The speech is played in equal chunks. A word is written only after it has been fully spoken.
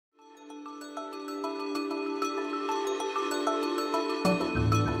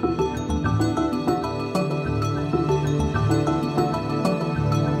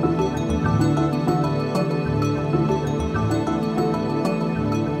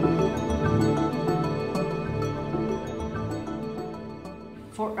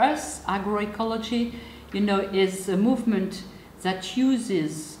for us, agroecology, is a movement that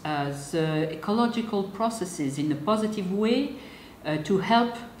uses the ecological processes in a positive way to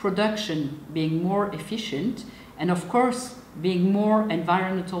help production being more efficient and, of course, being more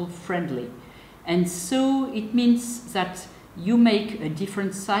environmental friendly. And so it means that you make a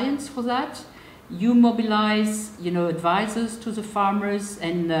different science for that. You mobilize, advisors to the farmers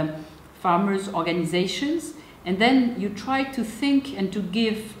and farmers' organizations, and then you try to think and to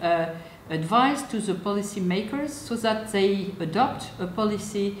give advice to the policymakers so that they adopt a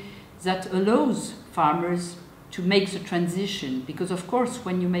policy that allows farmers to make the transition. Because of course,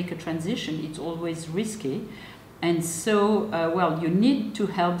 when you make a transition, it's always risky. And so, you need to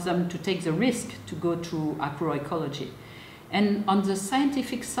help them to take the risk to go through agroecology. And on the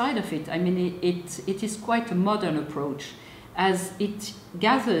scientific side of it, I mean, it is quite a modern approach, as it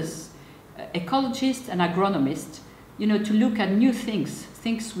gathers ecologists and agronomists, to look at new things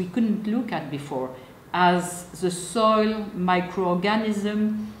we couldn't look at before, as the soil,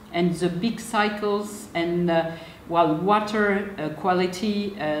 microorganism, and the big cycles, and water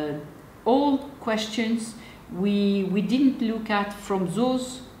quality, all questions we didn't look at from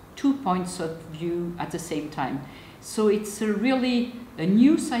those 2 points of view at the same time. So it's really a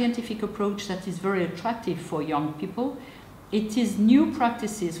new scientific approach that is very attractive for young people. It is new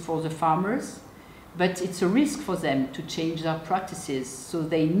practices for the farmers, but it's a risk for them to change their practices. So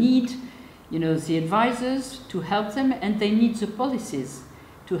they need, the advisors to help them, and they need the policies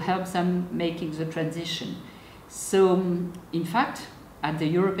to help them making the transition. So, in fact, at the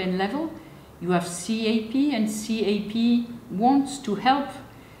European level, you have CAP, and CAP wants to help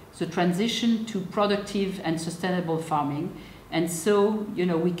the transition to productive and sustainable farming. And so,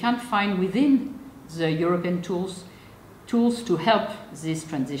 we can't find within the European tools to help this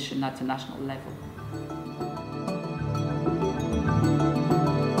transition at a national level.